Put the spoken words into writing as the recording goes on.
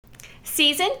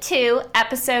Season 2,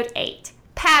 Episode 8,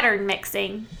 Pattern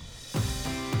Mixing.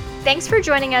 Thanks for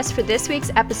joining us for this week's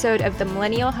episode of the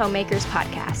Millennial Homemakers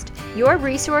Podcast, your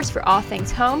resource for all things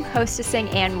home,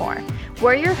 hostessing, and more.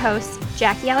 We're your hosts,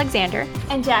 Jackie Alexander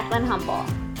and Jacqueline Humble.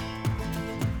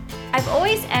 I've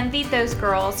always envied those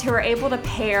girls who are able to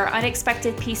pair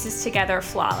unexpected pieces together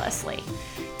flawlessly.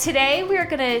 Today, we're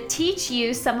going to teach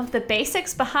you some of the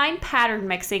basics behind pattern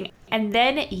mixing, and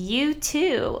then you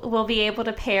too will be able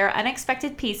to pair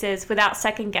unexpected pieces without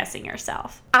second guessing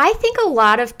yourself. I think a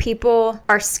lot of people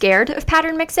are scared of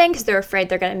pattern mixing because they're afraid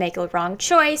they're going to make a wrong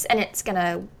choice and it's going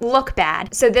to look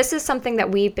bad. So this is something that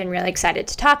we've been really excited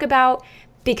to talk about,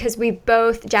 because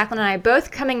Jacqueline and I,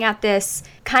 both coming at this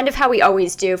kind of how we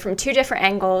always do, from two different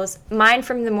angles. Mine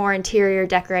from the more interior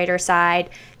decorator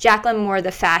side, Jacqueline more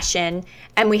the fashion,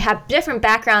 and we have different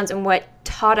backgrounds in what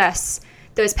taught us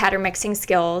those pattern mixing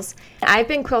skills. I've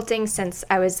been quilting since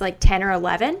I was like 10 or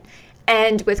 11,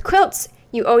 and with quilts,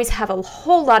 you always have a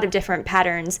whole lot of different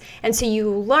patterns, and so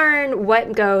you learn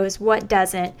what goes, what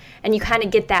doesn't, and you kind of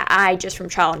get that eye just from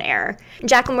trial and error.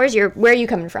 Jacqueline, where are you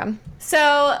coming from?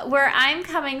 So where I'm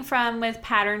coming from with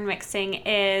pattern mixing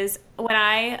is when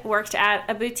I worked at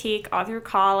a boutique all through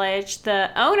college. The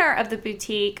owner of the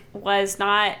boutique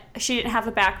she didn't have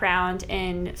a background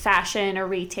in fashion or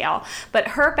retail, but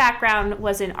her background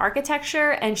was in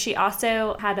architecture, and she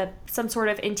also had some sort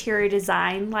of interior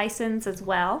design license as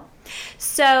well.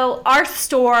 So our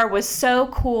store was so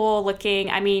cool looking.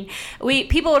 I mean,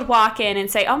 people would walk in and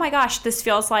say, "Oh my gosh, this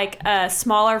feels like a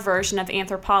smaller version of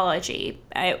Anthropologie."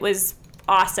 It was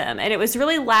awesome, and it was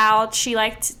really loud. She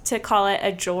liked to call it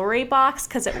a jewelry box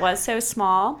because it was so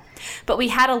small, but we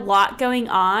had a lot going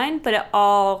on, but it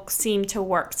all seemed to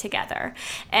work together,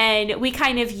 and we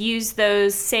kind of used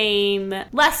those same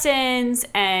lessons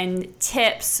and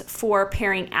tips for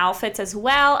pairing outfits as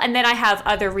well. And then I have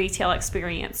other retail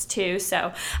experience too,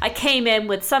 so I came in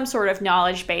with some sort of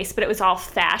knowledge base, but it was all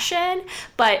fashion,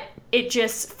 but it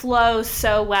just flows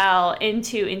so well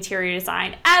into interior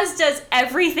design, as does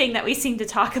everything that we seem to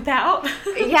talk about.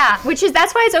 Yeah,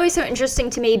 that's why it's always so interesting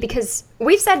to me, because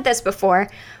we've said this before.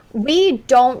 We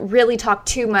don't really talk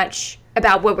too much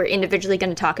about what we're individually going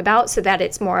to talk about, so that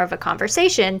it's more of a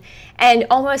conversation. And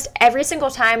almost every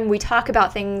single time we talk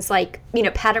about things like,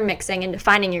 pattern mixing and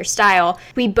defining your style,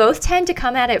 we both tend to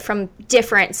come at it from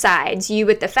different sides. You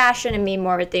with the fashion and me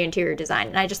more with the interior design.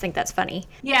 And I just think that's funny.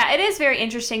 Yeah, it is very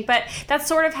interesting, but that's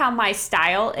sort of how my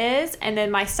style is. And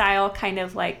then my style kind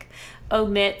of like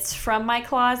omits from my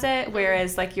closet,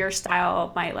 whereas like your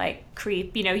style might like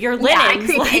creep, your linens. Yeah, I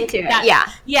creep like into it.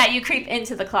 That, yeah, you creep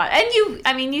into the closet,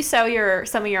 and you sew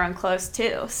some of your own clothes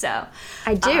too. So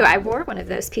I do. I wore one of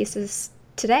those pieces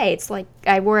today. It's like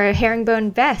I wore a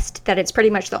herringbone vest that it's pretty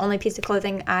much the only piece of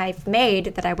clothing I've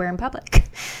made that I wear in public.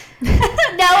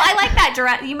 No, I like that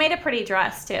dress. You made a pretty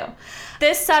dress too.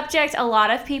 This subject, a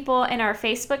lot of people in our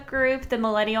Facebook group, the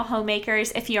Millennial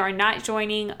Homemakers, if you are not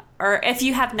joining, or if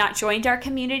you have not joined our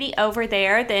community over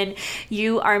there, then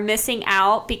you are missing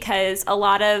out, because a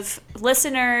lot of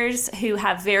listeners who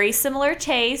have very similar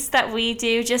tastes that we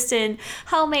do just in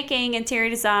homemaking, interior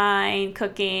design,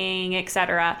 cooking,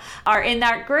 etc., are in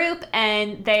that group,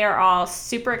 and they are all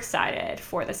super excited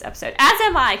for this episode, as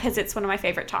am I, because it's one of my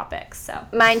favorite topics. So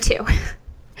mine too.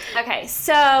 Okay,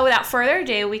 so without further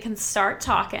ado, we can start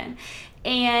talking.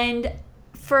 And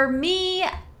for me,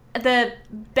 the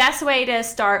best way to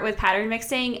start with pattern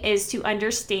mixing is to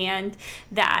understand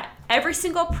that every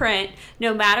single print,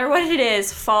 no matter what it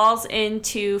is, falls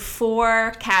into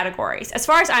 4 categories. As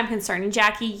far as I'm concerned, and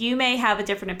Jackie, you may have a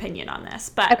different opinion on this,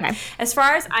 but okay. As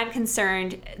far as I'm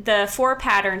concerned, the 4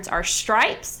 patterns are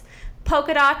stripes,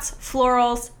 polka dots,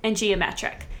 florals, and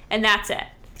geometric. And that's it.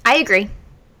 I agree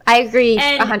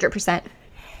 100%.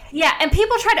 Yeah, and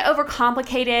people try to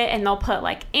overcomplicate it, and they'll put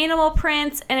like animal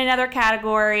prints in another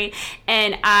category,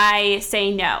 and I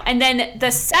say no. And then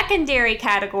the secondary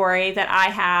category that I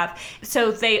have,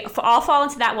 so they all fall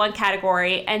into that one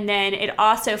category, and then it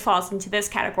also falls into this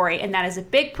category, and that is a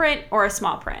big print or a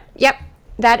small print. Yep,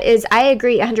 I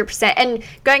agree 100%. And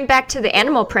going back to the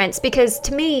animal prints, because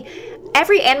to me,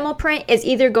 every animal print is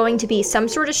either going to be some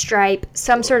sort of stripe,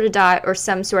 some sort of dot, or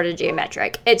some sort of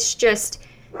geometric. It's just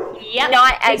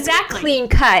not as clean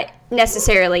cut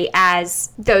necessarily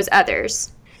as those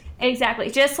others. Exactly.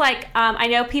 Just like I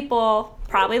know people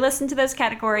probably listen to those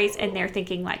categories and they're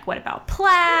thinking like, what about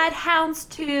plaid,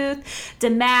 houndstooth,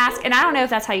 damask? And I don't know if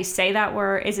that's how you say that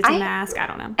word. Is it damask? I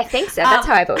don't know. I think so. That's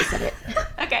how I've always said it.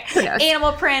 Okay. Who knows?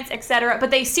 Animal prints, etc.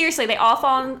 But they all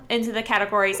fall into the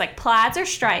categories like plaids or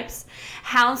stripes,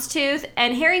 houndstooth,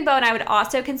 and herringbone I would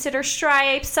also consider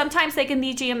stripes. Sometimes they can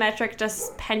be geometric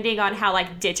just depending on how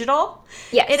like digital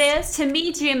it is. To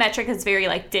me, geometric is very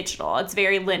like digital. It's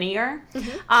very linear,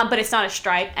 but it's not a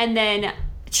stripe. And then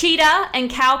cheetah and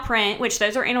cow print, which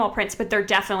those are animal prints, but they're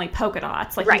definitely polka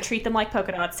dots. Like you treat them like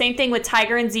polka dots. Same thing with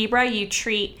tiger and zebra. You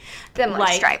treat them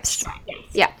like stripes.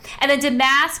 Yeah. And then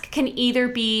damask can either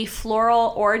be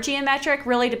floral or geometric,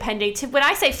 really depending. When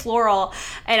I say floral,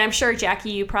 and I'm sure,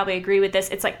 Jackie, you probably agree with this,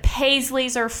 it's like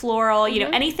paisleys are floral. You know,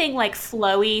 anything like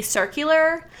flowy,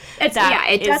 circular. It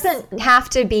doesn't have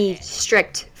to be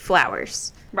strict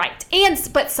flowers. Right.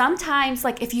 But sometimes,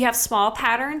 like, if you have small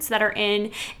patterns that are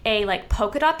in a, like,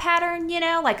 polka dot pattern, you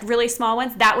know, like really small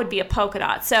ones, that would be a polka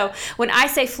dot. So when I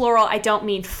say floral, I don't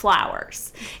mean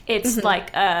flowers. It's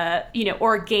like a,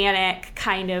 organic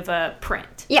kind of a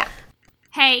print. Yeah.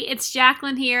 Hey, it's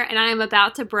Jacqueline here, and I am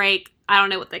about to break, I don't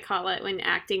know what they call it when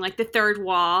acting, like the third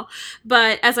wall.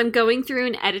 But as I'm going through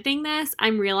and editing this,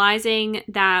 I'm realizing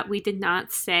that we did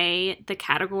not say the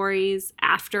categories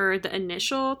after the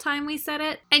initial time we said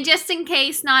it. And just in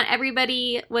case not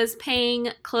everybody was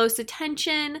paying close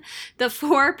attention, the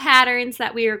 4 patterns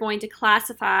that we are going to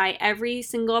classify every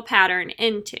single pattern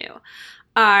into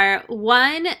are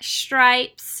 1,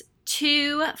 stripes,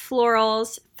 2,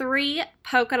 florals, 3,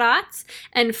 polka dots,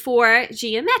 and 4,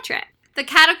 geometric. The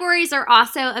categories are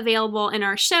also available in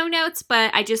our show notes,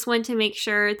 but I just want to make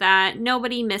sure that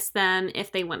nobody missed them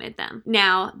if they wanted them.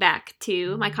 Now, back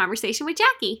to my conversation with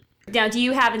Jackie. Now, do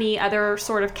you have any other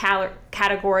sort of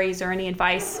categories or any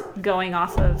advice going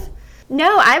off of?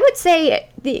 No, I would say,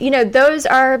 those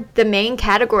are the main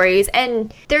categories.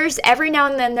 And there's every now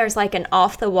and then there's like an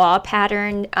off-the-wall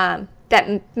pattern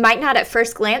that might not at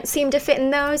first glance seem to fit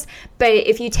in those, but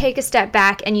if you take a step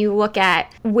back and you look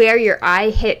at where your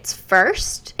eye hits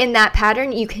first in that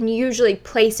pattern, you can usually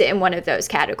place it in one of those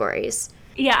categories.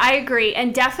 Yeah, I agree.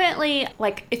 And definitely,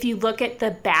 like, if you look at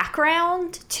the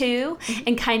background, too,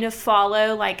 and kind of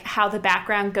follow, like, how the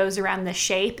background goes around the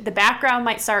shape, the background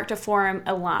might start to form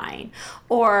a line.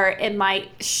 Or it might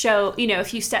show,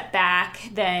 if you step back,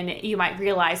 then you might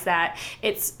realize that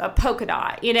it's a polka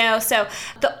dot, So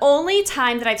the only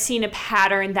time that I've seen a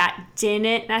pattern that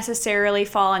didn't necessarily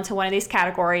fall into one of these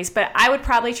categories, but I would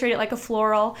probably treat it like a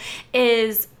floral,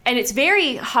 is... and it's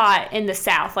very hot in the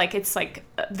South, like it's like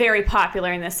very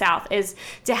popular in the South, is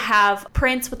to have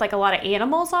prints with like a lot of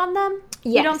animals on them.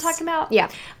 Yes. You know what I'm talking about?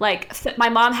 Yeah. Like my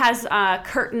mom has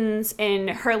curtains in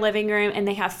her living room and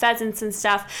they have pheasants and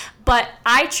stuff, but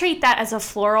I treat that as a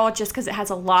floral just because it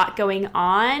has a lot going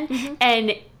on.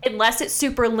 And unless it's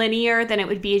super linear, then it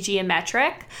would be a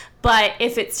geometric. But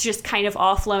if it's just kind of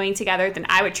all flowing together, then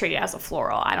I would treat it as a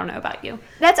floral. I don't know about you.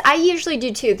 I usually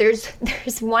do too. There's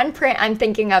one print I'm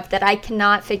thinking of that I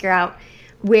cannot figure out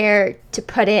where to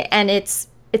put it, and it's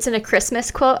in a Christmas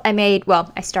quilt I made.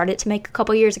 Well, I started to make a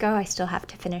couple years ago. I still have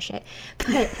to finish it.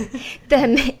 But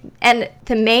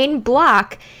the main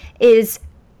block is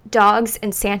dogs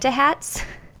in Santa hats.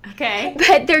 Okay.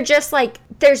 But they're just like,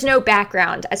 there's no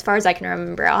background as far as I can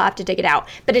remember. I'll have to dig it out.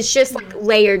 But it's just like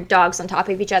layered dogs on top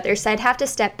of each other. So I'd have to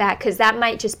step back because that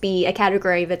might just be a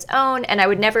category of its own. And I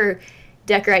would never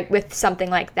decorate with something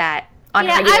like that on a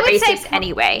regular basis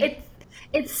anyway.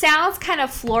 It sounds kind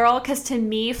of floral because to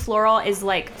me, floral is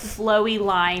like flowy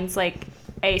lines, like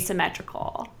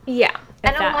asymmetrical. Yeah.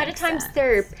 And a lot of times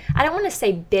I don't want to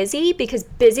say busy because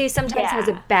busy sometimes has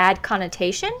a bad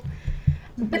connotation.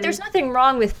 But there's nothing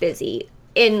wrong with busy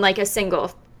in like a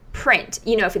single print,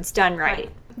 if it's done right.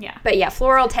 Yeah. But yeah,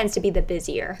 floral tends to be the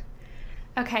busier.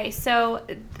 Okay, so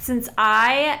since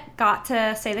I got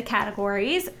to say the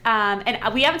categories,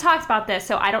 and we haven't talked about this,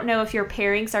 so I don't know if your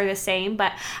pairings are the same,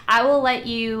 but I will let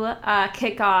you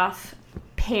kick off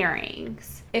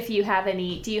pairings. If you have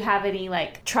any, do you have any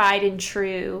like tried and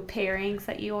true pairings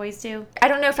that you always do? I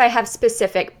don't know if I have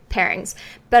specific pairings,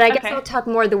 but I guess I'll talk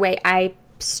more the way I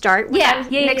start when I'm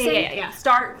mixing. Yeah.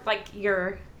 Start like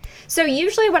your... So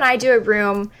usually when I do a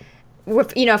room,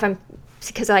 if I'm,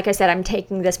 because like I said, I'm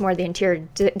taking this more the interior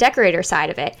decorator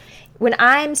side of it. When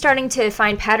I'm starting to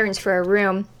find patterns for a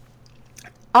room,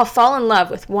 I'll fall in love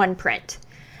with one print.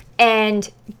 And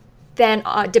then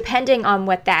depending on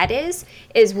what that is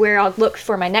where I'll look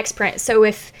for my next print. So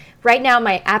if right now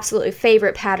my absolute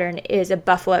favorite pattern is a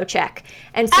buffalo check.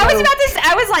 And so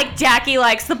I was like, Jackie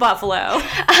likes the buffalo.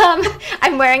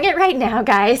 I'm wearing it right now,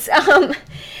 guys.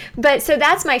 But so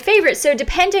that's my favorite. So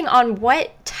depending on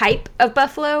what type of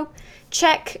buffalo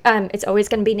check, it's always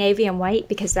going to be navy and white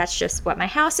because that's just what my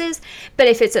house is. But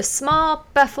if it's a small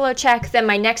buffalo check, then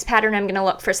my next pattern I'm going to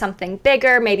look for something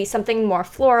bigger, maybe something more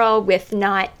floral with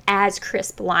not as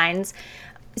crisp lines.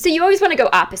 So you always want to go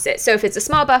opposite. So if it's a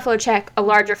small buffalo check, a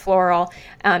larger floral.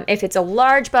 If it's a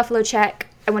large buffalo check,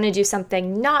 I want to do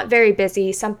something not very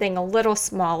busy, something a little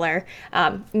smaller,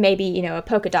 maybe, a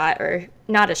polka dot or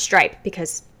not a stripe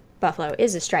because buffalo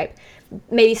is a stripe.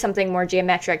 Maybe something more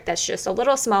geometric that's just a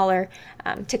little smaller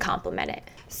to complement it.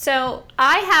 So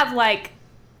I have like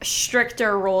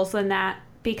stricter rules than that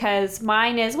because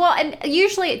mine is, and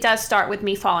usually it does start with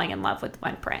me falling in love with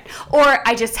one print, or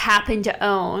I just happen to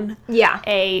own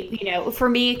for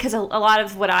me, because a lot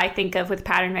of what I think of with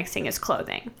pattern mixing is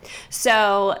clothing.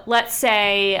 So let's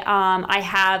say I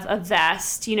have a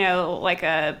vest, like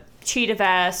a cheetah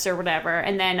vest or whatever,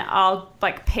 and then I'll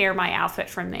like pair my outfit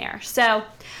from there. So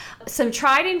some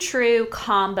tried and true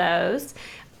combos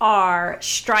are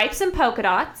stripes and polka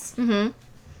dots,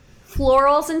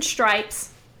 florals and stripes,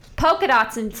 polka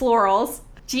dots and florals,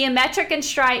 geometric and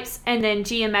stripes, and then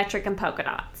geometric and polka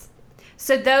dots.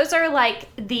 So those are like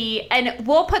and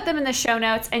we'll put them in the show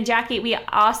notes. And Jackie, we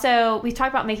talked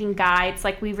about making guides.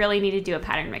 Like we really need to do a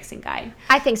pattern mixing guide.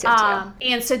 I think so too.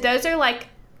 And so those are like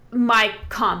my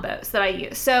combos that I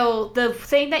use. So the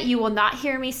thing that you will not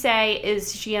hear me say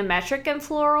is geometric and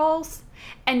florals.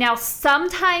 And now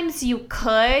sometimes you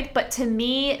could, but to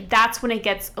me, that's when it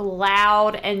gets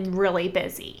loud and really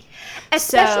busy.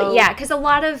 Especially, because a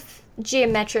lot of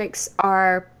geometrics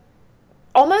are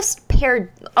almost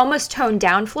toned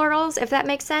down florals, if that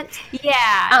makes sense.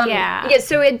 Yeah.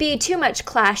 So it'd be too much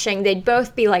clashing. They'd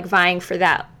both be like vying for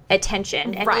that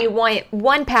attention. And you want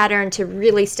one pattern to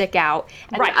really stick out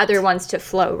and the other ones to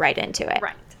flow right into it.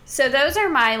 Right. So those are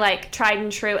my like tried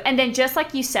and true. And then just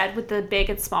like you said with the big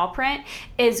and small print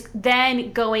is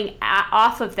then going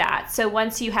off of that. So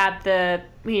once you have the,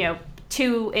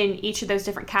 two in each of those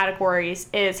different categories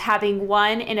is having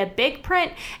one in a big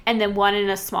print and then one in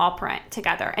a small print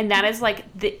together. And that is like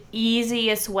the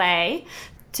easiest way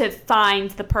to find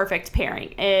the perfect pairing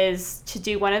is to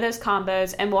do one of those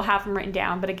combos, and we'll have them written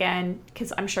down. But again,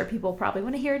 because I'm sure people probably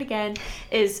want to hear it again,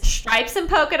 is stripes and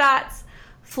polka dots,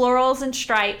 florals and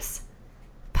stripes,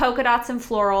 polka dots and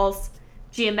florals,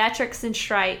 geometrics and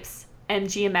stripes, and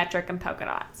geometric and polka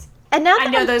dots. And now I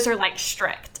know those are like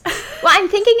strict. Well, I'm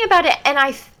thinking about it, and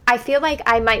I feel like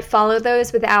I might follow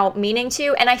those without meaning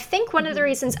to. And I think one of the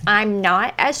reasons I'm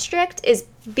not as strict is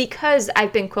because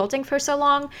I've been quilting for so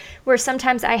long, where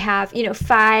sometimes I have,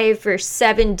 5 or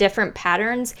 7 different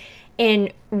patterns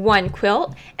in one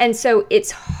quilt. And so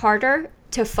it's harder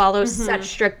to follow such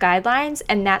strict guidelines.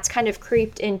 And that's kind of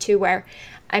creeped into where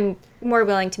I'm more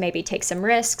willing to maybe take some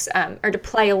risks or to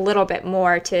play a little bit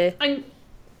more to... And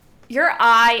your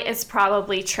eye is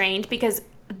probably trained because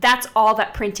that's all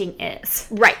that printing is.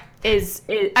 Right.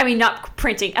 Not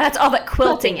printing. That's all that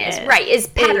quilting is. Right, is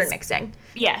pattern mixing.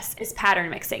 Yes, is pattern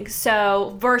mixing.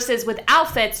 So versus with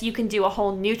outfits, you can do a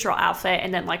whole neutral outfit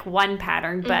and then like one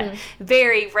pattern, but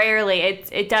very rarely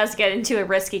it does get into a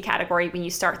risky category when you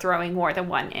start throwing more than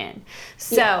one in.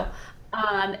 So,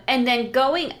 and then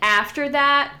going after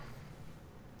that,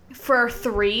 for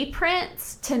 3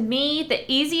 prints, to me, the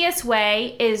easiest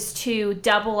way is to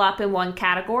double up in one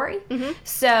category.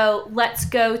 So let's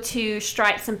go to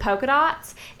stripes and polka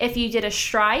dots. If you did a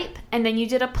stripe and then you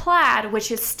did a plaid,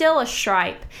 which is still a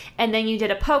stripe, and then you did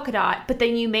a polka dot, but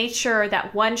then you made sure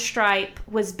that one stripe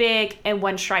was big and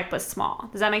one stripe was small.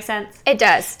 Does that make sense? It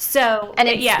does. So, and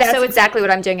that's exactly what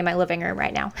I'm doing in my living room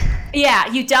right now. Yeah,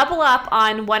 you double up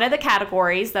on one of the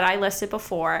categories that I listed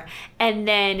before, and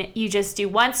then you just do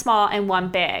one small and one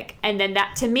big. And then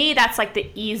that, to me, that's like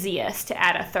the easiest to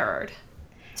add a third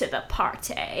to the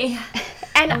party.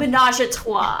 And menage a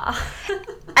trois.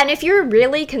 And if you're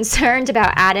really concerned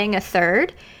about adding a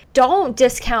third, don't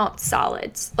discount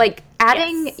solids. Like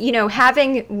adding,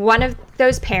 having one of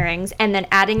those pairings and then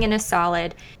adding in a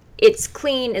solid, it's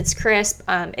clean, it's crisp,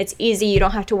 it's easy. You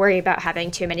don't have to worry about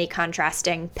having too many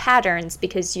contrasting patterns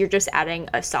because you're just adding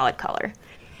a solid color.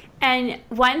 And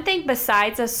one thing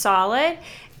besides a solid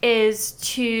is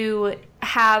to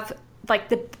have, like,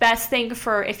 the best thing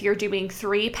for if you're doing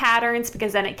 3 patterns,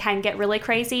 because then it can get really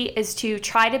crazy, is to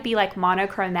try to be like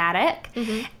monochromatic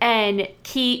and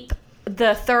keep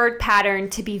the third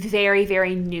pattern to be very,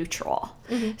 very neutral.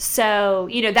 So,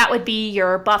 that would be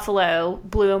your buffalo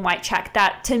blue and white check.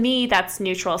 That, to me, that's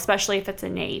neutral, especially if it's a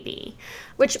navy.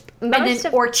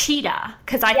 Or cheetah,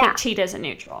 because I think cheetah is a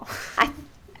neutral.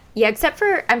 Except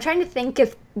for, I'm trying to think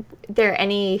if there are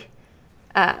any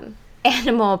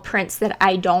animal prints that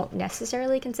I don't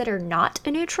necessarily consider not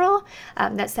a neutral,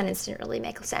 that sentence didn't really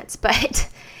make sense. But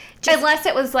unless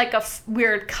it was like a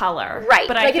weird color. Right.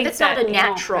 But like I think if it's not a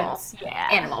natural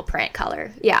animal print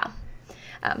color. Yeah.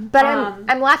 But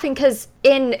I'm laughing because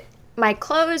in my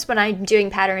clothes, when I'm doing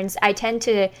patterns, I tend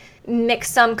to mix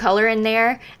some color in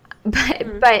there.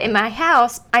 But in my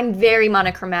house, I'm very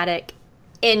monochromatic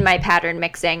in my pattern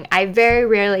mixing. I very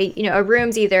rarely, a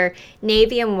room's either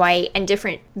navy and white and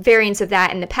different variants of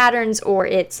that in the patterns, or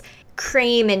it's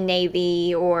cream and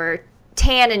navy or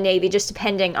tan and navy, just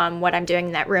depending on what I'm doing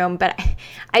in that room. But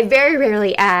I very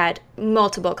rarely add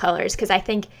multiple colors because I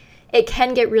think it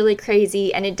can get really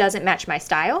crazy and it doesn't match my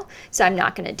style, so I'm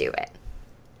not going to do it.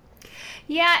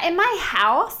 Yeah, in my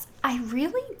house, I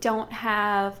really don't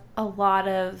have a lot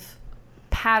of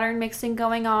pattern mixing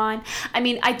going on. I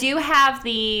mean, I do have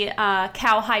the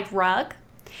cowhide rug,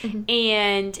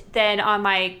 and then on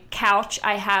my couch,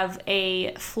 I have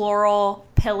a floral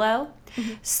pillow.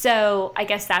 So I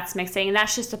guess that's mixing, and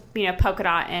that's just a polka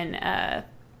dot and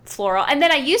floral. And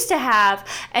then I used to have,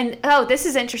 and this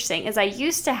is interesting, is I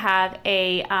used to have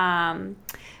a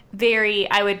very,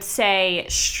 I would say,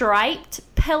 striped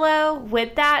pillow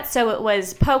with that. So it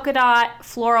was polka dot,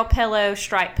 floral pillow,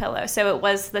 striped pillow. So it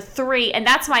was the three, and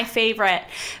that's my favorite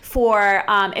for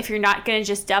if you're not going to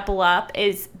just double up,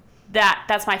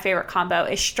 that's my favorite combo,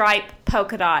 is stripe,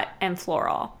 polka dot, and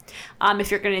floral.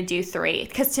 If you're going to do three.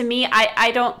 Because to me,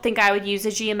 I don't think I would use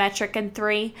a geometric in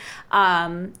three.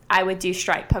 I would do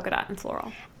stripe, polka dot, and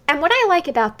floral. And what I like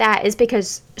about that is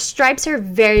because stripes are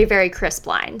very, very crisp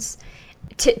lines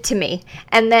to me.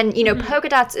 And then, polka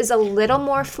dots is a little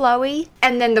more flowy.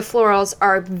 And then the florals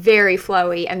are very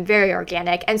flowy and very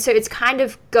organic. And so it's kind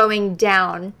of going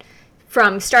down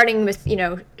from starting with,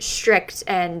 strict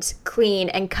and clean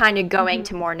and kind of going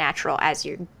to more natural as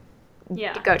you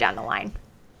go down the line.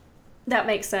 That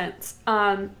makes sense.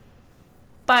 But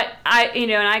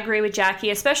and I agree with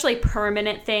Jackie, especially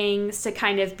permanent things, to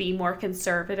kind of be more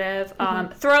conservative.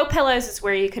 Throw pillows is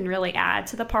where you can really add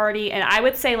to the party. And I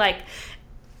would say,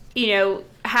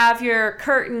 have your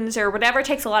curtains or whatever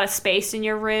takes a lot of space in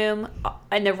your room,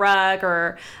 in the rug,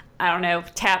 or I don't know,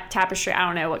 tapestry. I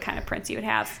don't know what kind of prints you would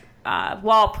have.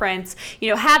 Wall prints,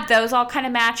 have those all kind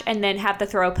of match, and then have the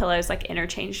throw pillows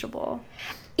interchangeable.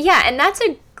 Yeah, and that's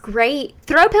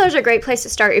throw pillows are a great place to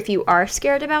start if you are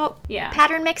scared about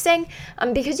pattern mixing,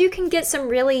 because you can get some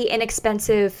really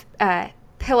inexpensive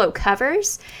pillow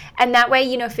covers, and that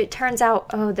way, if it turns out,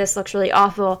 this looks really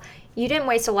awful, you didn't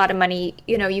waste a lot of money.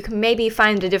 You can maybe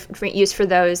find a different use for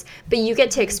those, but you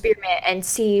get to experiment and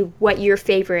see what your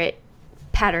favorite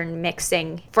pattern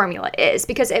mixing formula is,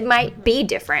 because it might be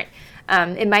different.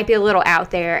 It might be a little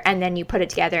out there, and then you put it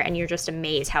together and you're just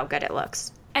amazed how good it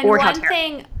looks. And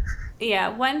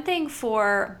one thing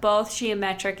for both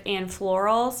geometric and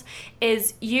florals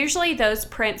is usually those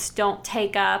prints don't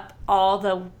take up all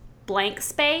the blank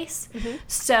space.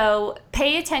 So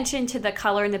pay attention to the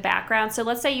color in the background. So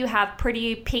let's say you have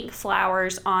pretty pink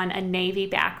flowers on a navy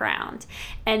background,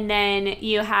 and then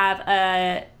you have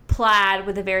a plaid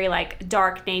with a very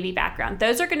dark navy background.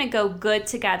 Those are going to go good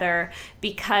together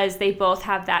because they both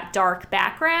have that dark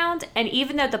background. And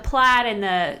even though the plaid and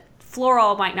the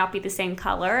floral might not be the same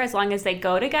color, as long as they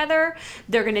go together,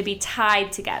 they're going to be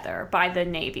tied together by the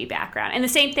navy background. And the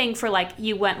same thing for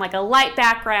you went a light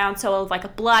background, so a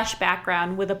blush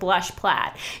background with a blush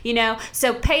plaid,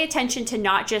 so pay attention to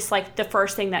not just the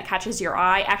first thing that catches your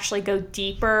eye, actually go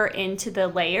deeper into the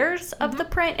layers of the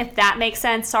print, if that makes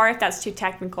sense. Sorry if that's too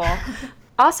technical.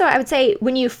 Also, I would say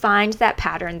when you find that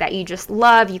pattern that you just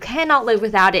love, you cannot live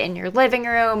without it in your living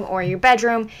room or your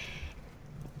bedroom,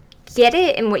 get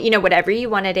it in whatever you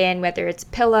want it in, whether it's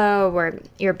pillow or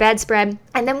your bedspread.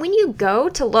 And then when you go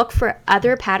to look for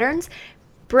other patterns,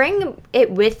 bring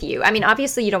it with you. I mean,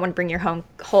 obviously you don't want to bring your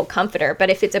whole comforter, but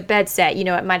if it's a bed set,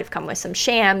 it might have come with some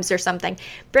shams or something.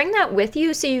 Bring that with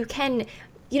you so you can,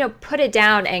 put it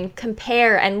down and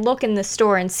compare and look in the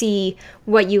store and see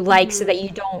what you like, so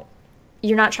that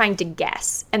you're not trying to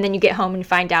guess. And then you get home and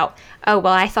find out,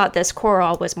 I thought this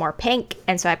coral was more pink,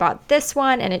 and so I bought this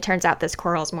one, and it turns out this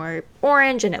coral is more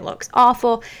orange, and it looks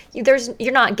awful.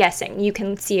 You're not guessing. You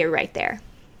can see it right there.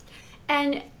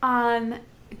 And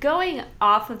going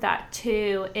off of that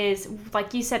too is,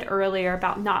 like you said earlier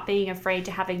about not being afraid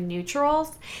to having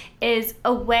neutrals, is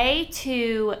a way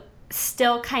to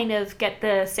still kind of get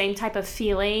the same type of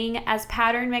feeling as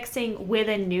pattern mixing with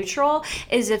a neutral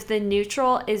is if the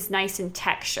neutral is nice and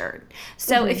textured.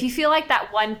 So if you feel like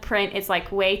that one print is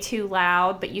like way too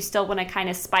loud, but you still want to kind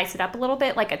of spice it up a little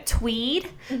bit, like a tweed,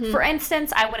 for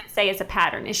instance, I wouldn't say is a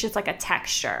pattern. It's just like a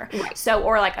texture. Right. So,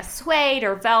 or like a suede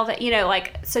or velvet, you know,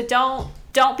 like, so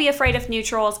don't be afraid of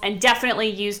neutrals, and definitely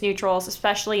use neutrals,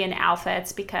 especially in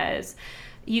outfits, because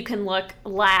you can look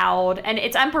loud, and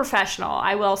it's unprofessional,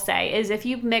 I will say, is if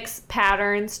you mix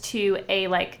patterns to a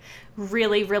like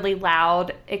really, really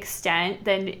loud extent,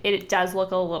 then it does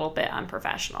look a little bit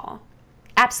unprofessional.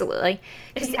 Absolutely.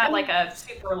 If you have like a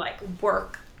super like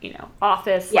work, you know,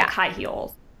 office, like high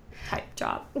heels type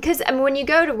job. Because I mean, when you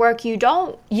go to work, you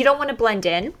don't want to blend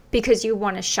in, because you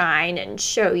want to shine and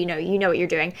show, you know what you're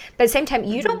doing. But at the same time,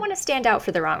 you don't want to stand out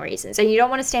for the wrong reasons. And you don't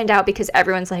want to stand out because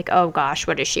everyone's like, oh gosh,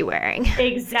 what is she wearing?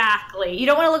 Exactly. You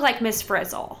don't want to look like Miss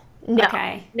Frizzle. No.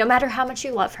 Okay. No matter how much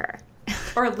you love her.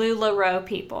 Or LuLaRoe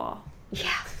people. Yeah.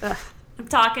 Ugh. I'm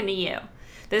talking to you.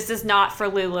 This is not for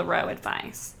LuLaRoe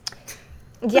advice.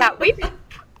 Yeah, we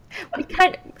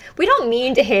don't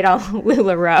mean to hate on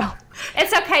LuLaRoe.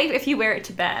 It's okay if you wear it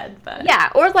to bed, but yeah,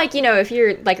 or like, you know, if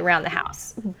you're like around the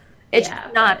house, it's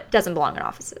doesn't belong in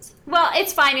offices. Well,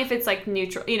 it's fine if it's like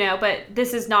neutral, you know, but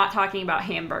this is not talking about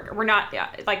hamburger. We're not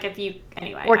like if you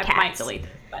anyway. Or I cats. might delete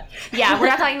this, but yeah, we're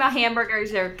not talking about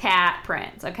hamburgers or cat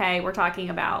prints. Okay, we're talking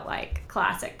about like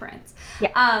classic prints.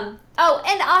 Yeah. Oh,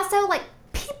 and also like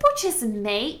people just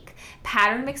make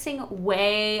pattern mixing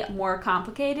way more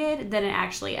complicated than it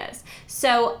actually is.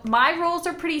 So my rules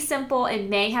are pretty simple. It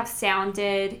may have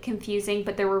sounded confusing,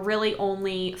 but there were really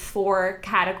only 4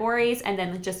 categories, and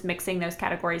then just mixing those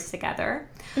categories together.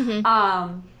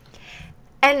 And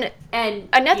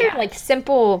another like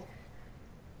simple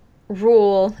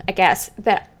rule, I guess,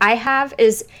 that I have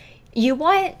is you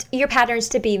want your patterns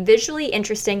to be visually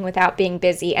interesting without being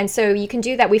busy. And so you can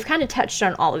do that. We've kind of touched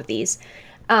on all of these.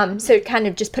 So kind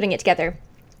of just putting it together.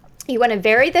 You want to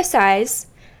vary the size,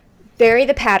 vary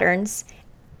the patterns,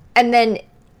 and then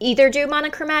either do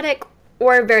monochromatic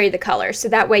or vary the color. So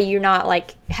that way you're not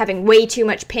like having way too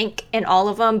much pink in all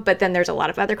of them, but then there's a lot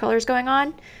of other colors going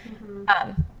on.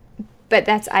 But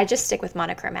I just stick with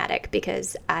monochromatic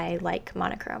because I like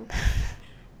monochrome.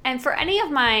 And for any of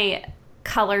my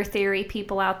color theory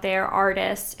people out there,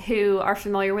 artists who are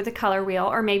familiar with the color wheel,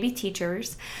 or maybe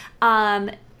teachers,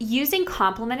 using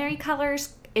complementary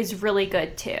colors is really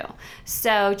good too.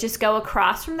 So just go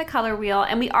across from the color wheel,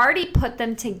 and we already put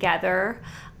them together,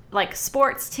 like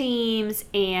sports teams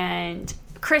and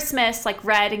Christmas, like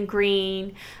red and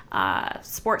green.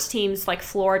 Sports teams like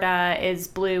Florida is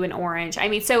blue and orange. I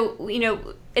mean, so, you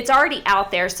know, it's already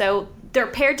out there. So they're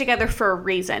paired together for a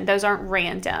reason. Those aren't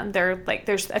random. They're like,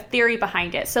 there's a theory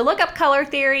behind it. So look up color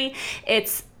theory.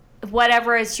 It's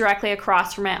whatever is directly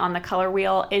across from it on the color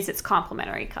wheel is its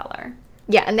complementary color.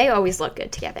 Yeah, and they always look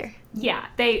good together. Yeah,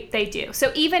 they do.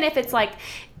 So even if it's like,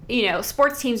 you know,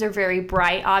 sports teams are very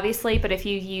bright, obviously, but if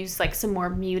you use like some more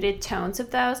muted tones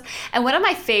of those. And one of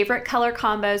my favorite color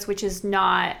combos, which is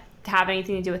not have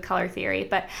anything to do with color theory,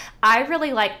 but I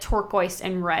really like turquoise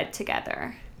and red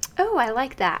together. Oh, I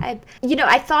like that.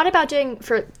 I thought about doing,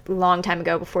 for a long time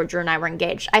ago before Drew and I were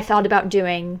engaged, I thought about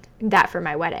doing that for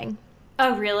my wedding.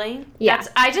 Oh, really? Yeah.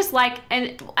 I just like,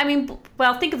 and I mean,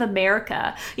 well, think of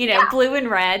America, you know, blue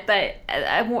and red, but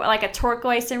like a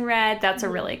turquoise and red, that's a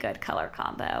really good color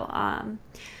combo.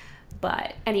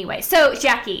 But anyway, so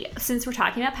Jackie, since we're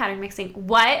talking about pattern mixing,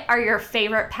 what are your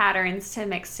favorite patterns to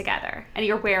mix together? And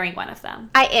you're wearing one of them.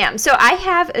 I am. So I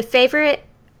have a favorite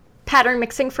pattern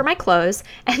mixing for my clothes,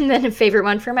 and then a favorite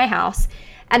one for my house.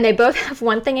 And they both have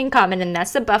one thing in common, and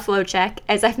that's the buffalo check,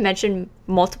 as I've mentioned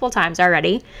multiple times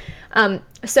already.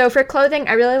 So for clothing,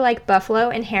 I really like buffalo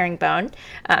and herringbone.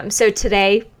 So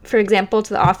today, for example,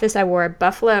 to the office, I wore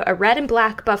a red and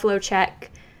black buffalo check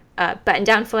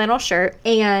button-down flannel shirt,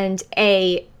 and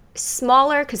a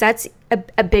smaller, because that's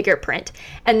a bigger print,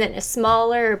 and then a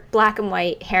smaller black and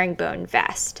white herringbone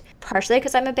vest. Partially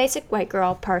because I'm a basic white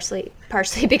girl, partially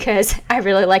because I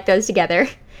really like those together.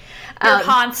 Your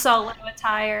Han Solo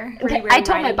attire. I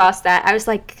told my boss that. I was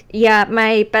like, yeah,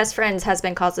 my best friend's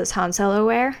husband calls this Han Solo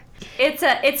wear.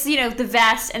 It's you know, the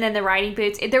vest and then the riding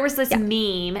boots. There was this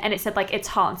meme, and it said like, it's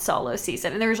Han Solo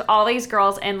season, and there's all these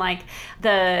girls in like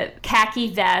the khaki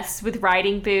vests with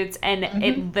riding boots, and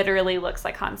it literally looks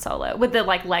like Han Solo with the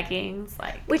like leggings.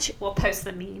 Like, which we'll post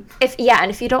the meme.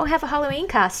 And if you don't have a Halloween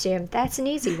costume, that's an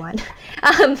easy one.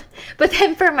 But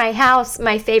then for my house,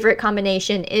 my favorite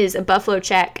combination is a buffalo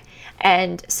check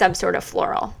and some sort of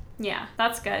floral. Yeah,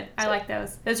 that's good. I like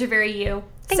those. Those are very you.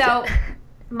 Thank you.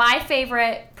 My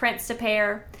favorite prints to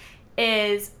pair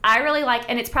is I really like,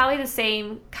 and it's probably the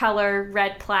same color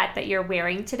red plaid that you're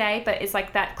wearing today, but it's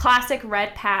like that classic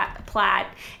red plaid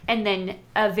and then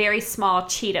a very small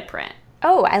cheetah print.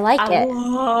 Oh, I like I it.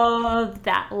 love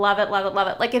that. Love it, love it, love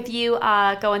it. Like if you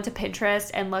go into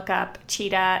Pinterest and look up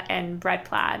cheetah and red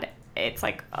plaid, it's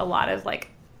like a lot of like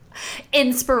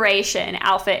inspiration,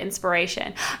 outfit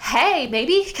inspiration. Hey,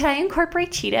 maybe can I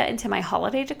incorporate cheetah into my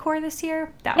holiday decor this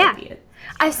year? That would be it.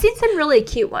 I've seen some really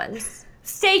cute ones.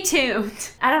 Stay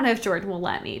tuned. I don't know if Jordan will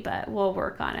let me, but we'll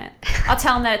work on it. I'll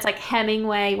tell him that it's like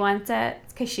Hemingway wants it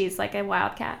because she's like a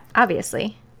wildcat.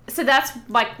 Obviously. So that's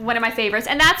like one of my favorites,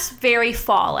 and that's very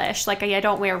fallish. Like I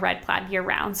don't wear red plaid year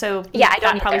round, so yeah, I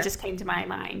don't that probably either. just came to my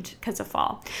mind because of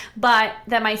fall. But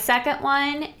then my second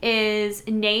one is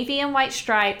navy and white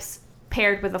stripes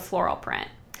paired with a floral print,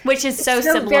 which is so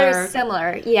similar. Very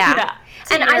similar, yeah.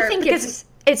 And I think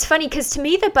it's funny because to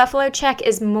me the buffalo check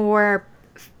is more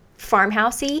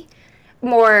farmhousey,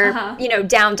 more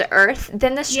down to earth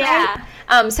than the stripe.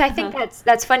 So I think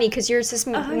that's funny because yours is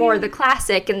more the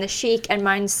classic and the chic, and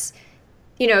mine's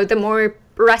the more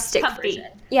rustic version.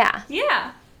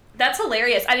 Yeah, that's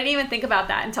hilarious. I didn't even think about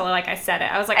that until like I said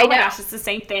it. I was like, oh my gosh, it's the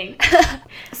same thing.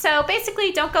 So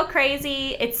basically, don't go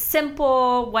crazy. It's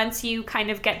simple once you kind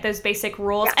of get those basic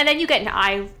rules, and then you get an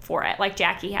eye for it, like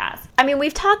Jackie has. I mean,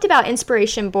 we've talked about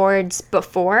inspiration boards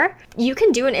before. You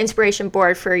can do an inspiration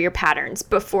board for your patterns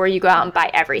before you go out and buy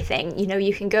everything.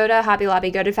 You can go to Hobby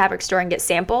Lobby, go to fabric store and get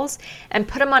samples and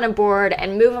put them on a board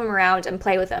and move them around and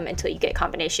play with them until you get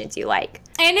combinations you like.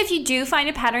 And if you do find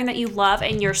a pattern that you love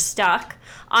and you're stuck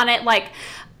on it, like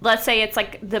let's say it's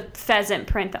like the pheasant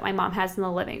print that my mom has in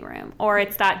the living room, or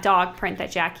it's that dog print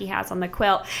that Jackie has on the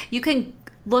quilt, you can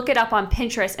look it up on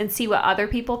Pinterest and see what other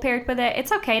people paired with it.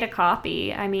 It's okay to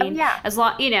copy. I mean, as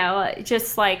long,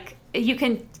 just like you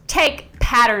can take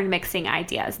pattern mixing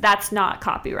ideas. That's not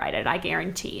copyrighted, I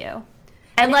guarantee you.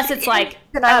 Unless it's like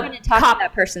then I'm going to talk to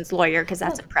that person's lawyer because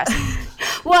that's impressive.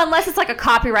 Well, unless it's like a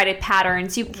copyrighted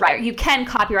patterns, you can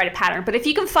copyright a pattern. But if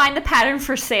you can find the pattern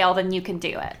for sale, then you can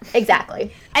do it.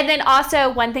 Exactly. And then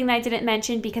also one thing that I didn't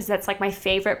mention because that's like my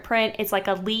favorite print, it's like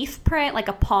a leaf print, like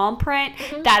a palm print.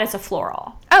 Mm-hmm. That is a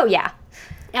floral. Oh yeah.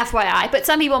 FYI, but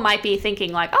some people might be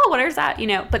thinking like, oh, what is that?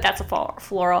 But that's a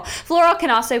floral. Floral can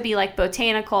also be like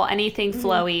botanical, anything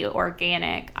flowy,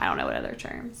 organic. I don't know what other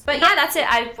terms. But yeah, that's it.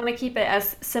 I want to keep it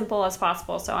as simple as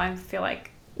possible, so I feel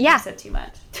like I said too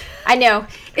much. I know.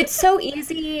 It's so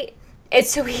easy. It's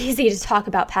so easy to talk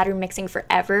about pattern mixing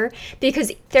forever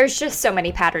because there's just so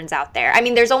many patterns out there. I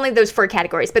mean, there's only those 4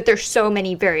 categories, but there's so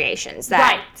many variations.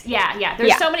 Right. Yeah.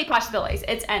 There's so many possibilities.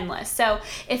 It's endless. So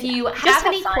if you have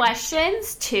any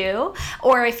questions too,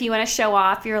 or if you want to show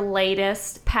off your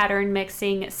latest pattern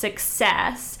mixing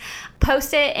success,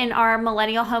 post it in our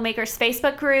Millennial Homemakers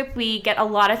Facebook group. We get a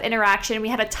lot of interaction. We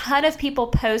have a ton of people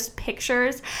post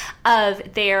pictures of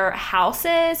their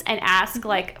houses and ask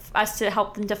like us to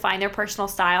help them define their personal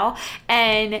style.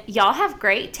 And y'all have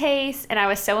great taste. And I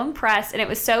was so impressed and it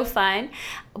was so fun.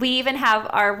 We even have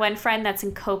our one friend that's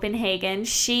in Copenhagen.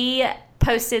 She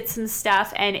posted some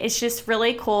stuff and it's just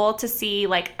really cool to see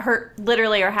like her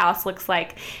house looks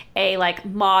like a like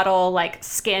model like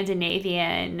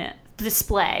Scandinavian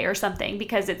display or something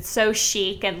because it's so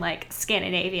chic and like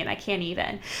Scandinavian. I can't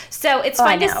even. So it's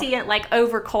fun to see it like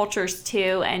over cultures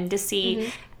too, and to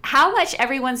see how much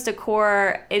everyone's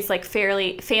decor is like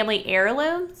fairly family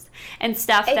heirlooms and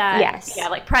stuff that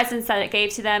like presents that it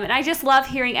gave to them. And I just love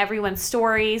hearing everyone's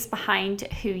stories behind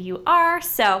who you are.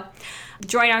 So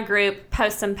join our group,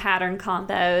 post some pattern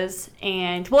combos,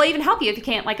 and we'll even help you if you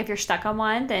can't, like if you're stuck on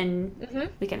one, then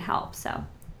we can help. So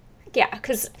yeah,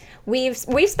 because we've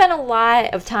spent a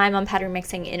lot of time on pattern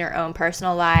mixing in our own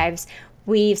personal lives.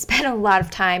 We've spent a lot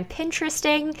of time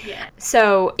Pinteresting. Yeah.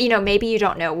 So, maybe you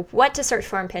don't know what to search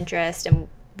for in Pinterest, and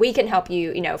we can help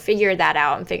you, figure that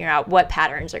out and figure out what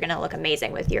patterns are going to look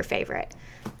amazing with your favorite.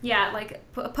 Yeah, like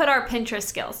put our Pinterest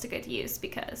skills to good use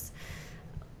because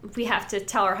we have to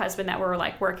tell our husband that we're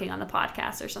like working on the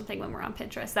podcast or something when we're on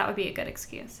Pinterest. That would be a good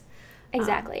excuse.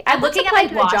 Exactly. I'm looking at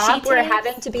like a job where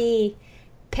having to be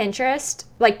Pinterest,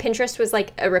 like Pinterest was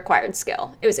like a required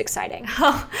skill. It was exciting.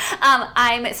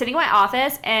 I'm sitting in my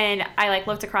office and I like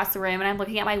looked across the room and I'm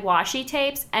looking at my washi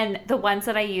tapes, and the ones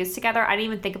that I use together, I didn't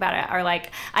even think about it, are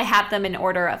like I have them in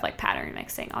order of like pattern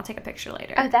mixing. I'll take a picture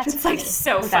later. Oh, that's it's funny. Like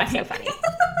so funny. That's so funny.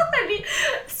 I mean,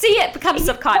 see, it becomes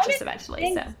subconscious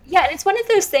eventually. So yeah, and it's one of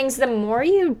those things. The more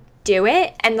you do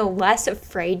it, and the less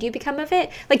afraid you become of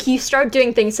it, like you start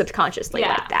doing things subconsciously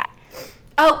like that.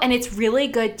 Oh, and it's really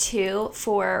good too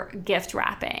for gift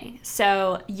wrapping.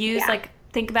 So use like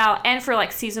think about, and for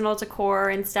like seasonal decor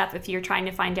and stuff, if you're trying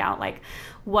to find out like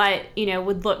what, you know,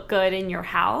 would look good in your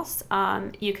house,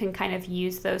 you can kind of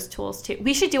use those tools too.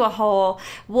 We should do a whole,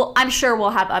 well, I'm sure we'll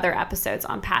have other episodes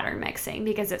on pattern mixing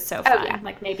because it's so fun. Oh, yeah.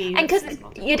 Like maybe, and because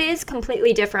it is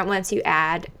completely different once you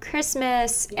add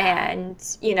Christmas and,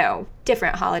 you know,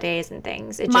 different holidays and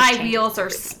things. It just my wheels are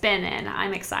spinning.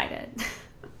 I'm excited.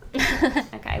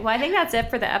 Okay, well, I think that's it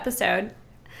for the episode.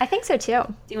 I think so too.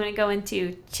 Do you want to go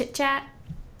into chit chat?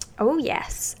 Oh,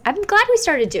 yes. I'm glad we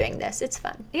started doing this. It's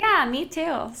fun. Yeah, me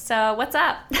too. So what's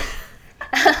up?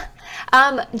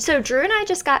 So Drew and I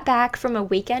just got back from a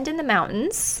weekend in the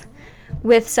mountains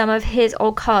with some of his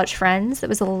old college friends. It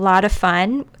was a lot of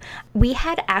fun. We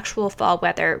had actual fall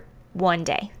weather one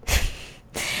day.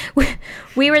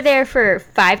 We were there for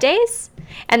 5 days,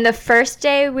 and the first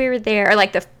day we were there, or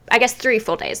like I guess 3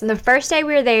 full days. And the first day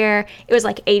we were there, it was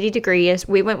like 80 degrees.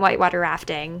 We went whitewater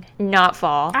rafting, not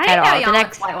fall I at didn't know all. y'all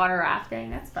went whitewater rafting.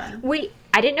 That's fun.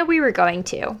 I didn't know we were going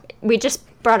to. We just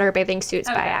brought our bathing suits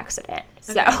by accident.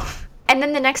 So, and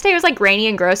then the next day it was like rainy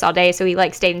and gross all day, so we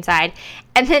like stayed inside.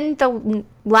 And then the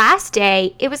last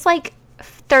day, it was like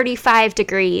 35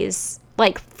 degrees,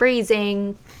 like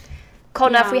freezing,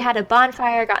 cold enough. We had a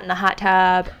bonfire, got in the hot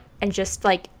tub, and just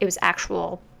like it was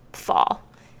actual fall.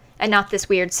 And not this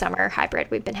weird summer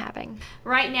hybrid we've been having.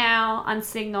 Right now on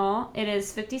Signal, it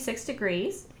is 56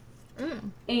 degrees.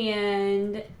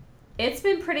 And it's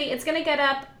been it's going to get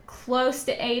up close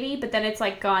to 80, but then it's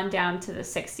like gone down to the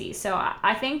 60s. So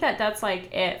I think that's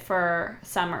like it for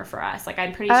summer for us. Like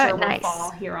I'm pretty sure we'll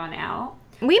fall here on out.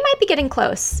 We might be getting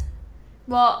close.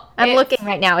 Well, I'm looking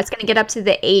right now. It's going to get up to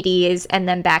the 80s and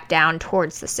then back down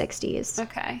towards the 60s.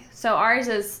 Okay. So ours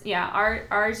is,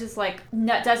 ours is like,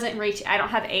 doesn't reach, I don't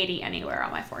have 80 anywhere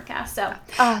on my forecast. So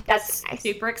that's nice.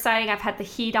 Super exciting. I've had the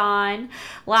heat on.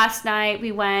 Last night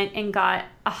we went and got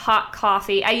a hot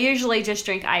coffee. I usually just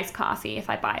drink iced coffee if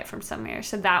I buy it from somewhere.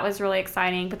 So that was really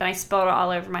exciting. But then I spilled it all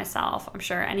over myself. I'm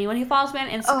sure anyone who follows me on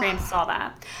Instagram saw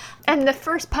that. And the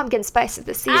first pumpkin spice of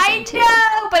the season, too.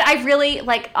 I know, but I really,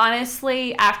 like,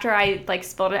 honestly, after I, like,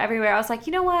 spilled it everywhere, I was like,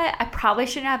 you know what? I probably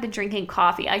shouldn't have been drinking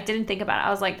coffee. I didn't think about it.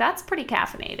 I was like, that's pretty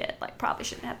caffeinated. Like, probably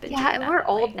shouldn't have been drinking that. Yeah, and we're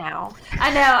old now.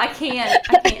 I know. I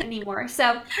can't anymore.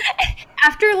 So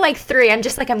after, like, 3, I'm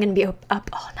just like, I'm going to be up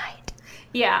all night.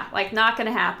 Yeah, like, not going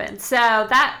to happen. So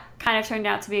that kind of turned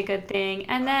out to be a good thing.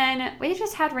 And then we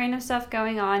just had random stuff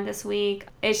going on this week.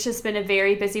 It's just been a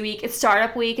very busy week. It's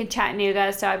startup week in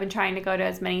Chattanooga, so I've been trying to go to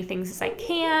as many things as I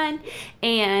can.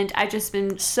 And I've just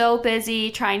been so busy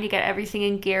trying to get everything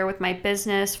in gear with my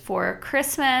business for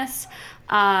Christmas.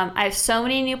 I have so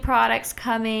many new products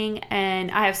coming,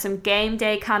 and I have some game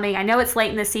day coming. I know it's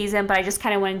late in the season, but I just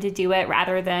kind of wanted to do it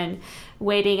rather than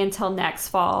waiting until next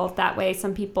fall. That way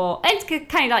some people, and it's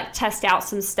kind of like test out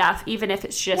some stuff, even if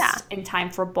it's just in time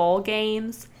for bowl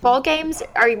games. Bowl games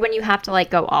are when you have to like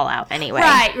go all out anyway.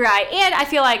 Right. And I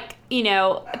feel like, you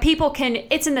know, people can,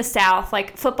 it's in the South,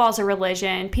 like football's a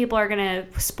religion. People are going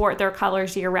to sport their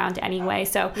colors year round anyway.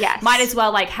 So might as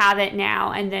well like have it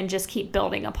now and then just keep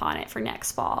building upon it for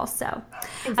next fall. So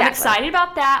I'm excited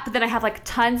about that. But then I have like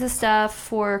tons of stuff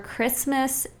for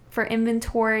Christmas for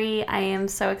inventory. I am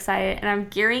so excited, and I'm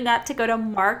gearing up to go to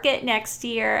market next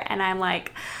year, and I'm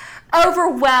like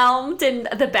overwhelmed in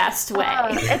the best way.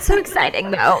 It's so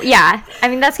exciting though. Yeah, I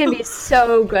mean that's gonna be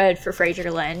so good for Fraser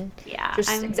Lynn. Yeah,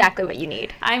 just exactly what you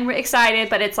need. I'm excited,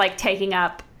 but it's like taking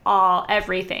up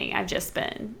everything. I've just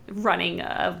been running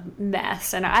a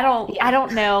mess, and I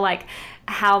don't know like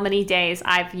how many days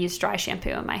I've used dry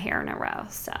shampoo in my hair in a row.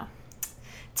 So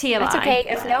TMI. That's okay.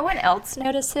 If no one else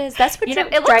notices, that's what your it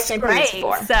dry looks shampoo great, is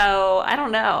for. So I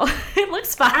don't know. It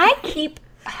looks fine.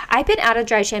 I've been out of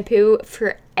dry shampoo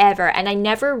forever, and I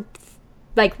never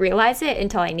like realize it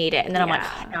until I need it, and then I'm like,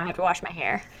 now I have to wash my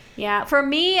hair. Yeah, for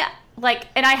me, like,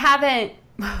 and I haven't.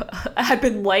 I've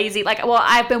been lazy. Like, well,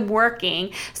 I've been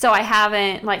working, so I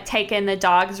haven't like taken the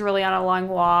dogs really on a long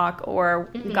walk or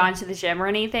gone to the gym or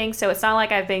anything. So it's not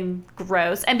like I've been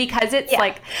gross. And because it's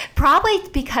like, probably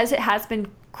because it has been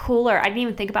cooler, I didn't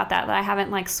even think about that I haven't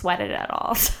like sweated at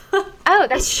all. Oh,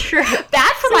 that's true.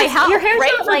 Bad for my health. Your hair's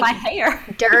great not, for like, my hair.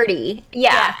 Dirty.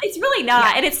 Yeah, it's really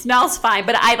not, and it smells fine.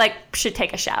 But I like should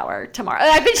take a shower tomorrow.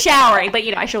 I've been showering, but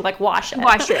I should like wash your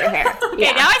hair.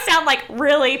 Okay, now I sound like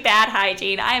really bad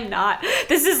hygiene. I am not.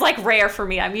 This is like rare for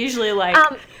me. I'm usually like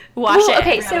wash it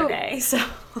every other day.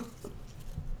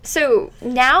 So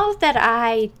now that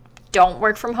I don't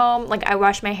work from home, like I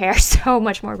wash my hair so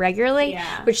much more regularly,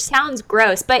 which sounds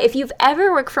gross, but if you've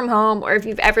ever worked from home or if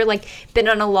you've ever like been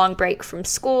on a long break from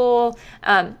school,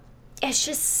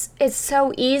 it's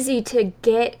so easy to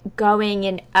get going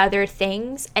in other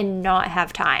things and not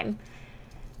have time.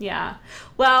 Yeah.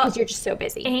 Well, Because you're just so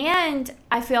busy. and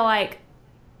I feel like,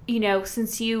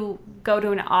 since you go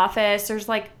to an office, there's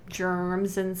like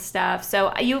germs and stuff.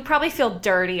 So you probably feel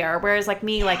dirtier. Whereas like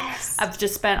me, like I've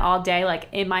just spent all day like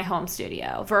in my home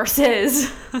studio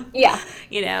versus, Yeah.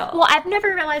 Well, Well, I've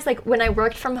never realized, like, when I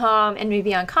worked from home and we'd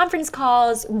be on conference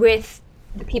calls with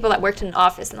the people that worked in an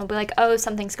office, and they'll be like, oh,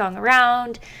 something's going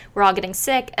around, we're all getting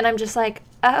sick. And I'm just like,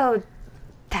 oh,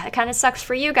 that kind of sucks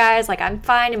for you guys. Like, I'm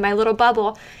fine in my little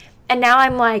bubble. And now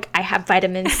I'm like, I have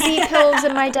vitamin C pills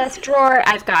in my desk drawer.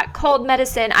 I've got cold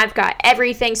medicine. I've got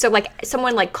everything. So, like,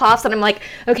 someone, like, coughs, and I'm like,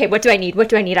 okay, what do I need? What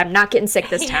do I need? I'm not getting sick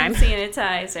this time.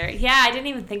 sanitizer. Yeah, I didn't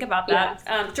even think about that.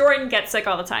 Yeah. Jordan gets sick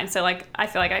all the time. So, like, I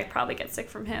feel like I probably get sick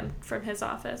from his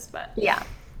office. But, Yeah.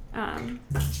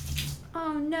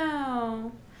 Oh,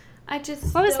 no. I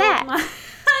just What was spilled that?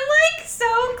 I'm like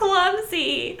so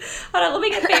clumsy. Hold on, let me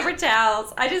get paper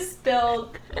towels. I just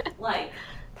spilled like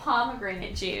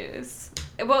pomegranate juice.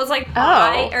 What was like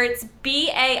or it's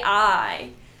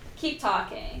BAI. Keep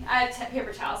talking. I have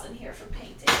paper towels in here from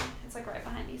painting. It's like right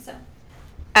behind me. So.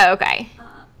 Oh, okay.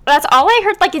 That's all I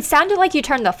heard. Like, it sounded like you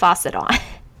turned the faucet on. It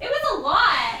was a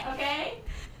lot. Okay.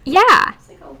 Yeah. It's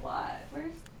like a lot.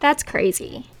 That's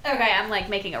crazy. Okay, I'm like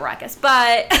making a ruckus,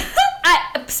 but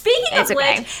speaking of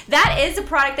which, that is a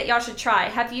product that y'all should try.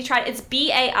 Have you tried? It's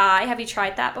BAI. Have you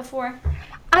tried that before?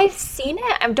 I've seen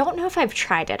it. I don't know if I've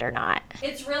tried it or not.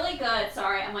 It's really good.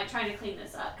 Sorry, I'm like trying to clean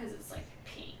this up because it's like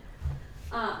pink.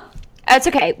 It's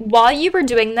okay. While you were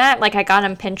doing that, like, I got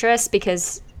on Pinterest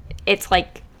because it's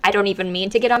like I don't even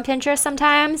mean to get on Pinterest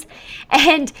sometimes,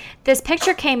 and this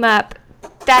picture came up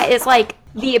that is like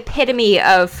the epitome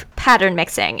of pattern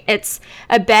mixing. It's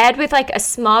a bed with like a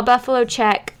small buffalo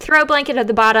check, throw blanket at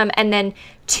the bottom, and then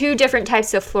 2 different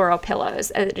types of floral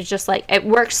pillows. It's just like, it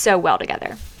works so well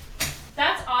together.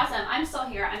 That's awesome. I'm still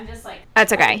here. I'm just like,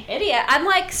 that's okay. Idiot. I'm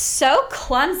like so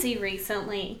clumsy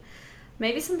recently.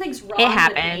 Maybe something's wrong. It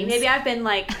happens. With me. Maybe I've been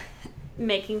like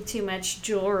making too much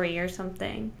jewelry or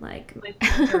something. Like my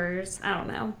fingers. I don't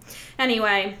know.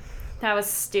 Anyway. That was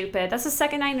stupid. That's the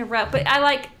second night in a row. But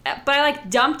I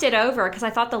dumped it over because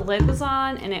I thought the lid was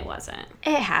on and it wasn't.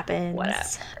 It happens. Whatever.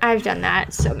 I've done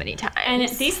that so many times. And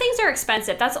these things are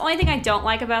expensive. That's the only thing I don't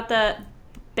like about the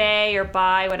Bay or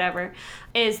Buy, whatever,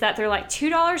 is that they're like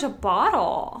 $2 a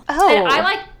bottle. Oh. And I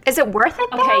like. Is it worth it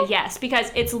though? Okay, yes,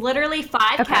 because it's literally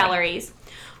 5 calories.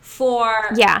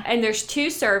 And there's 2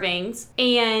 servings,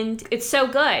 and it's so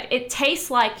good. It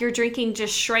tastes like you're drinking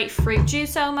just straight fruit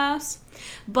juice almost.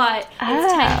 But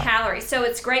it's 10 calories. So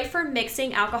it's great for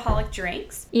mixing alcoholic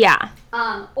drinks. Yeah.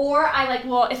 Or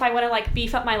if I want to like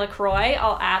beef up my LaCroix,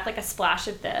 I'll add like a splash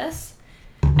of this.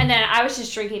 And then I was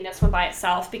just drinking this one by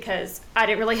itself because I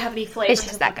didn't really have any flavor. It's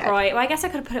just that LaCroix. good. Well, I guess I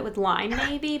could have put it with lime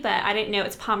maybe, but I didn't know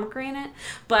it's pomegranate.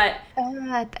 But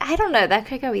I don't know. That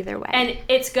could go either way. And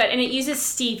it's good. And it uses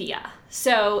stevia.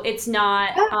 So it's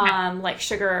not like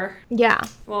sugar. Yeah.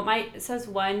 Well, it says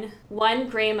one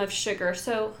gram of sugar.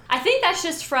 So I think that's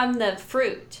just from the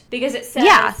fruit because it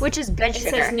says which is good sugar.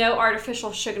 It says no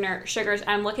artificial sugars.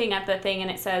 I'm looking at the thing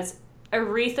and it says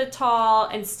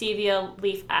erythritol and stevia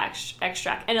leaf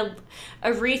extract. And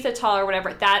erythritol or whatever,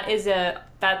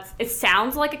 it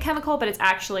sounds like a chemical, but it's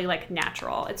actually like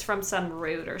natural. It's from some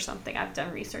root or something. I've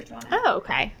done research on it. Oh,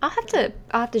 okay. I'll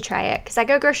have to try it because I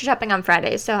go grocery shopping on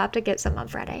Fridays, so I'll have to get some on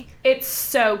Friday. It's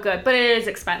so good, but it is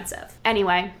expensive.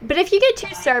 Anyway. But if you get 2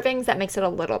 servings, that makes it a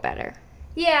little better.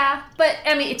 Yeah, but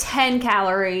I mean, 10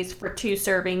 calories for 2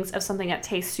 servings of something that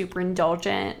tastes super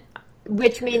indulgent.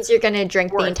 Which means you're going to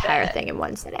drink the entire thing in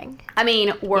one sitting. I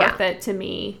mean, worth it to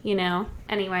me,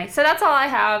 Anyway, so that's all I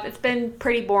have. It's been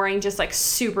pretty boring, just like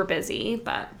super busy,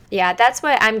 but. Yeah, that's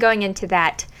what I'm going into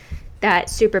that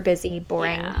super busy,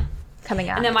 boring coming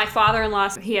up. And then my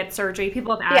father-in-law, he had surgery.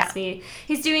 People have asked me.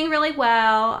 He's doing really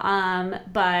well,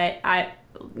 but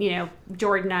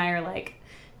Jordan and I are like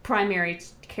primary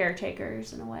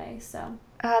caretakers in a way, so.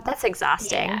 That's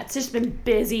exhausting. Yeah, it's just been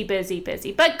busy,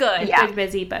 but good. Yeah. Good,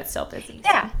 busy, but still busy.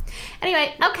 Yeah. So.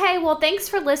 Anyway, okay, well, thanks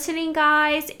for listening,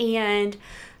 guys. And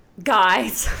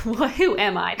guys, who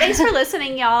am I? Thanks for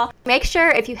listening, y'all. Make sure,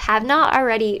 if you have not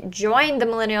already, join the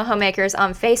Millennial Homemakers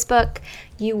on Facebook.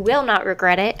 You will not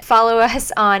regret it. Follow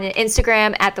us on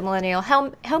Instagram at the Millennial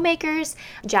Homemakers,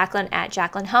 Jacqueline at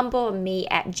Jacqueline Humble, me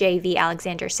at JV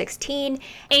Alexander 16.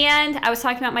 And I was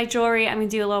talking about my jewelry. I'm going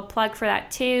to do a little plug for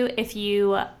that too. If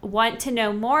you want to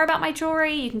know more about my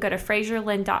jewelry, you can go to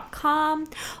FrazierLynn.com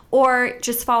or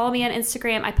just follow me on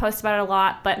Instagram. I post about it a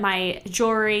lot, but my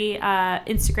jewelry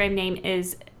Instagram name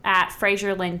is at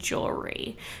Fraser Lynn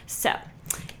Jewelry. So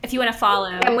if you want to follow.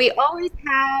 And we always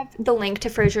have the link to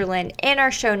Fraser Lynn in our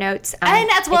show notes. And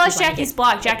as well as Jackie's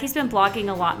blog. Jackie's been blogging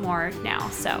a lot more now,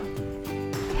 so.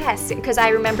 Yes, because I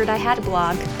remembered I had a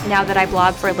blog now that I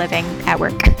blog for a living at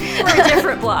work. For a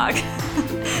different blog.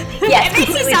 Yes, it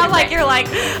makes you sound like you're like,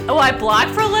 oh, I blog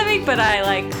for a living, but I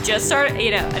like just started,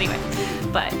 anyway.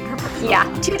 But her personal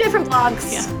blog. 2 different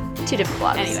blogs. Yeah. 2 different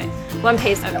blogs. Anyway. One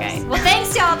pays the Okay. bills. Well,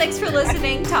 thanks, y'all. Thanks for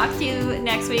listening. Talk to you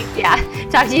next week. Yeah.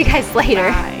 Talk to you guys later.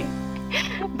 Bye.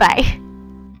 Bye.